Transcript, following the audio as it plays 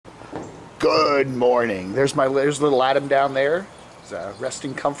Good morning. There's little Adam down there. He's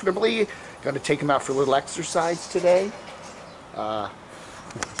resting comfortably. Going to take him out for a little exercise today.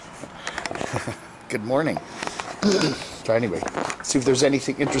 Good morning. So anyway, see if there's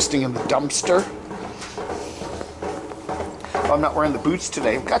anything interesting in the dumpster. Oh, I'm not wearing the boots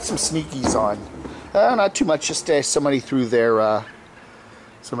today. I've got some sneakies on. Not too much. Just somebody threw their air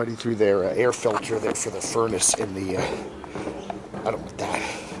filter there for the furnace in the. I don't want that.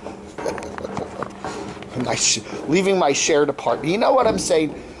 Leaving my shared apartment. You know what I'm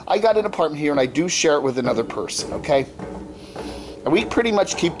saying? I got an apartment here and I do share it with another person, okay? And we pretty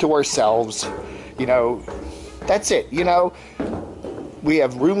much keep to ourselves, you know. That's it, you know. We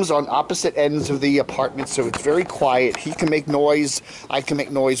have rooms on opposite ends of the apartment, so it's very quiet. He can make noise, I can make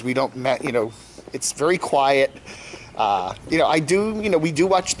noise. We don't, you know, it's very quiet. You know, we do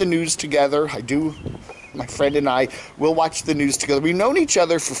watch the news together. My friend and I will watch the news together. We've known each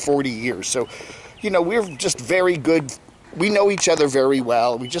other for 40 years, so, you know, we're just very good. We know each other very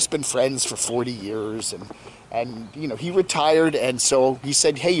well. We've just been friends for 40 years, and you know, he retired, and so he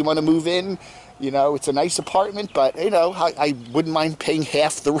said, hey, you want to move in? You know, it's a nice apartment, but, you know, I wouldn't mind paying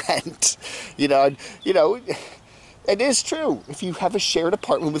half the rent. You know, it is true. If you have a shared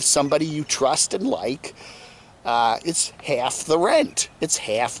apartment with somebody you trust and like, it's half the rent. It's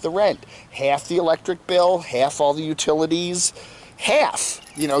half the rent. Half the electric bill, half all the utilities, half.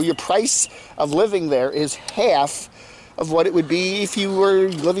 You know, your price of living there is half of what it would be if you were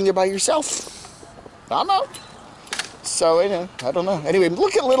living there by yourself. I don't know. So, you know, I don't know. Anyway,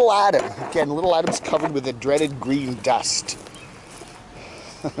 look at little Adam. Again, little Adam's covered with the dreaded green dust.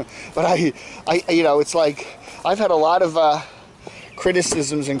 But you know, it's like I've had a lot of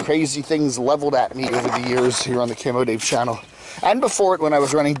criticisms and crazy things leveled at me over the years here on the Camo Dave channel, and before it when I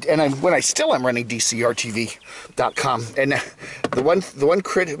was running, when I still am running DCRTV.com. And the one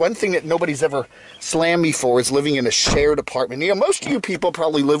thing that nobody's ever slammed me for is living in a shared apartment. You know, most of you people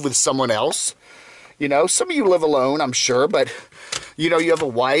probably live with someone else. You know, some of you live alone, I'm sure, but you know, you have a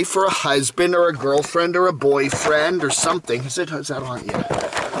wife or a husband or a girlfriend or a boyfriend or something. Is that on?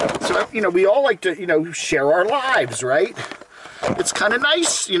 Yeah. So, you know, we all like to, you know, share our lives, right? It's kind of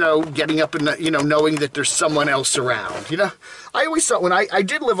nice, you know, getting up and, you know, knowing that there's someone else around. You know, I always thought when I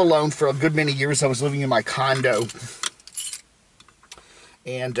did live alone for a good many years, I was living in my condo.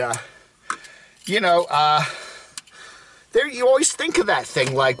 And, you know, there you always think of that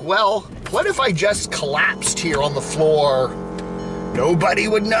thing like, well, what if I just collapsed here on the floor? Nobody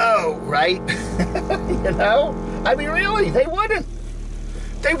would know, right? You know? I mean, really, they wouldn't.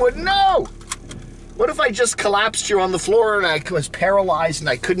 They wouldn't know. What if I just collapsed here on the floor and I was paralyzed and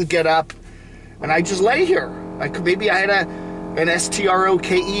I couldn't get up and I just lay here? Maybe I had an stroke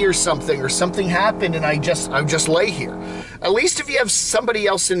or something happened and I just lay here. At least if you have somebody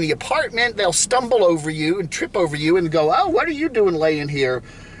else in the apartment, they'll stumble over you and trip over you and go, oh, what are you doing laying here?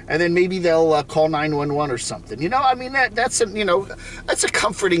 And then maybe they'll call 911 or something. You know, I mean, that's a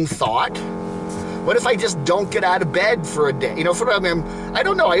comforting thought. What if I just don't get out of bed for a day? You know, I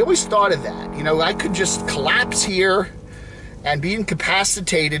don't know. I always thought of that. You know, I could just collapse here and be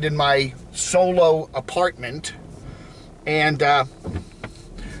incapacitated in my solo apartment, and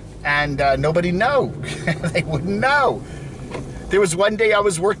nobody know. They wouldn't know. There was one day I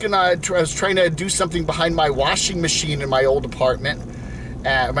was working I was trying to do something behind my washing machine in my old apartment,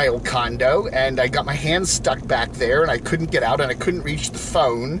 my old condo, and I got my hands stuck back there, and I couldn't get out, and I couldn't reach the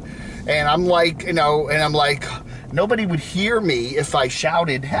phone, and I'm like, you know, nobody would hear me if I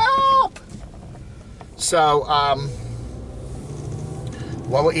shouted, help! So,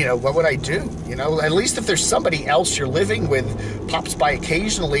 what would I do? You know, at least if there's somebody else you're living with pops by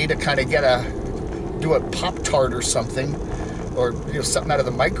occasionally to kind of do a Pop-Tart or something, or, you know, something out of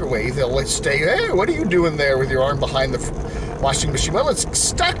the microwave, they'll stay, hey, what are you doing there with your arm behind the washing machine? Well, it's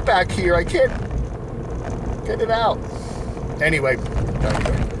stuck back here. I can't get it out. Anyway,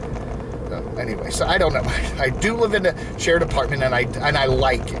 so I don't know. I do live in a shared apartment, and I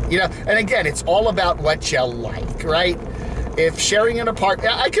like it. You know, and again, it's all about what you like, right? If sharing an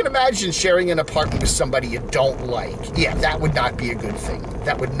apartment, I can imagine sharing an apartment with somebody you don't like. Yeah, that would not be a good thing.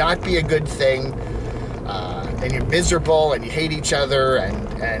 That would not be a good thing. And you're miserable, and you hate each other,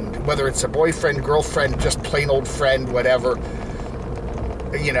 and whether it's a boyfriend, girlfriend, just plain old friend, whatever,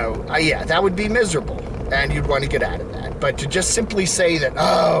 you know, yeah, that would be miserable, and you'd want to get out of that. But to just simply say that,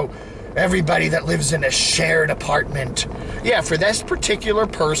 oh, everybody that lives in a shared apartment, yeah, for this particular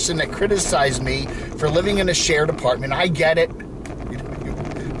person that criticized me for living in a shared apartment, I get it.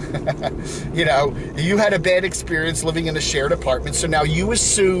 You know, you had a bad experience living in a shared apartment, so now you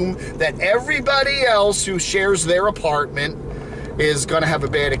assume that everybody else who shares their apartment is going to have a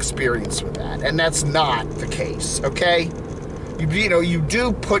bad experience with that. And that's not the case, okay? You know, you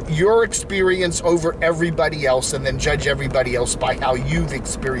do put your experience over everybody else and then judge everybody else by how you've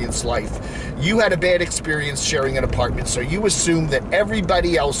experienced life. You had a bad experience sharing an apartment, so you assume that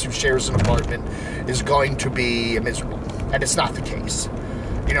everybody else who shares an apartment is going to be miserable. And it's not the case.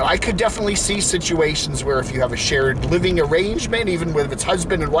 You know, I could definitely see situations where if you have a shared living arrangement, even with it's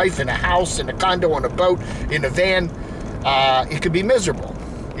husband and wife in a house, in a condo, on a boat, in a van, it could be miserable.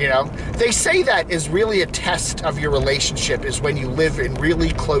 You know, they say that is really a test of your relationship is when you live in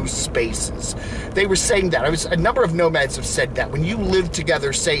really close spaces. They were saying that. A number of nomads have said that when you live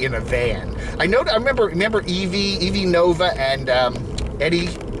together, say in a van. I remember Evie Nova and Eddie.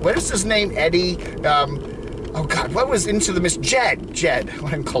 What is his name? Eddie. Oh God, what was Into the Mist? Jed.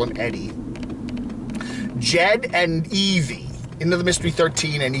 What I'm calling Eddie. Jed and Evie. Into the Mystery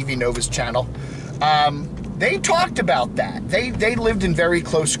 13 and Evie Nova's channel. They talked about that. They lived in very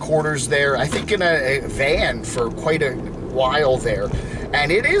close quarters there, I think in a van for quite a while there.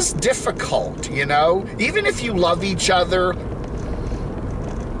 And it is difficult, you know? Even if you love each other,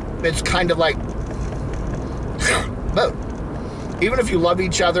 it's kind of like, even if you love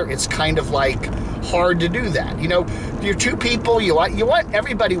each other, it's kind of like hard to do that. You know, you're two people,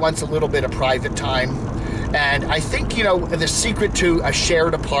 everybody wants a little bit of private time. And I think, you know, the secret to a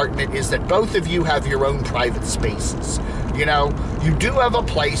shared apartment is that both of you have your own private spaces. You know, you do have a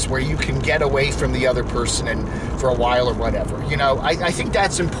place where you can get away from the other person and for a while or whatever. You know, I think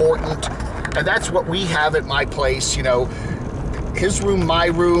that's important. And that's what we have at my place, you know. His room, my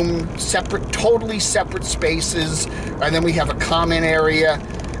room, separate, totally separate spaces. And then we have a common area.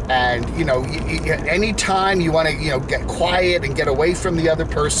 And, you know, anytime you want to, you know, get quiet and get away from the other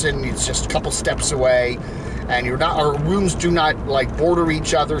person, it's just a couple steps away. And our rooms do not, like, border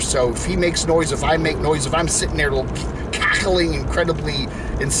each other. So if he makes noise, if I make noise, if I'm sitting there cackling incredibly,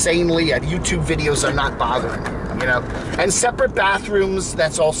 insanely at YouTube videos, I'm not bothering him, you know. And separate bathrooms,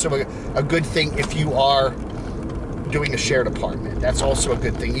 that's also a good thing if you are doing a shared apartment. That's also a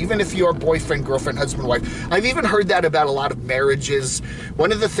good thing. Even if you're boyfriend, girlfriend, husband, wife. I've even heard that about a lot of marriages.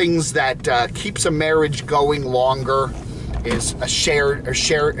 One of the things that keeps a marriage going longer is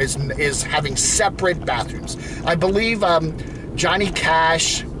is having separate bathrooms. I believe Johnny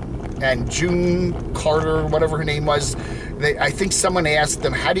Cash and June Carter, whatever her name was, I think someone asked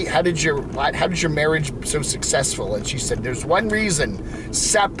them, how did your marriage so successful? And she said, there's one reason: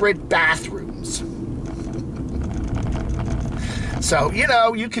 separate bathrooms. So, you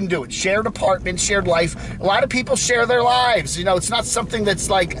know, you can do it. Shared apartment, shared life. A lot of people share their lives. You know, it's not something that's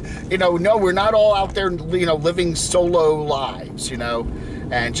like, you know, no, we're not all out there, you know, living solo lives, you know.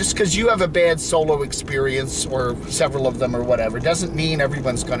 And just because you have a bad solo experience or several of them or whatever doesn't mean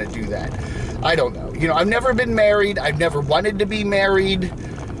everyone's going to do that. I don't know. You know, I've never been married. I've never wanted to be married.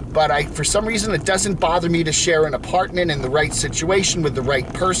 But for some reason, it doesn't bother me to share an apartment in the right situation with the right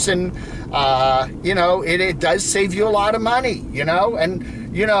person. You know, it does save you a lot of money, you know?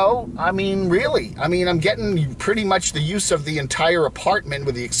 And, you know, I mean, really, I'm getting pretty much the use of the entire apartment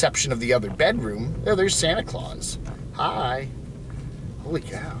with the exception of the other bedroom. Oh, there's Santa Claus. Hi. Holy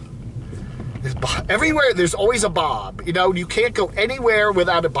cow. Everywhere, there's always a Bob. You know, you can't go anywhere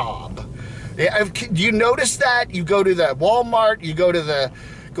without a Bob. Do you notice that? You go to the Walmart,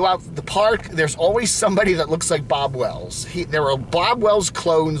 go out the park, there's always somebody that looks like Bob Wells. There are Bob Wells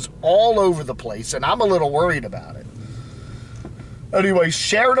clones all over the place, and I'm a little worried about it. Anyway,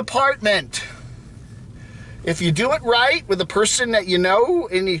 shared apartment. If you do it right with a person that you know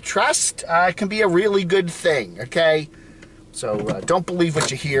and you trust, it can be a really good thing, okay? So don't believe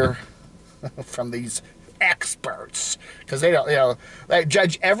what you hear from these experts, because they don't, you know, they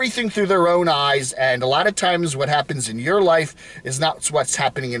judge everything through their own eyes, and a lot of times what happens in your life is not what's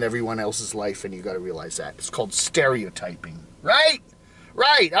happening in everyone else's life, and you got to realize that. It's called stereotyping. Right?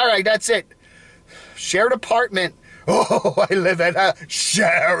 All right, that's it. Shared apartment. Oh, I live in a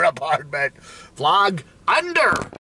shared apartment. Vlog under.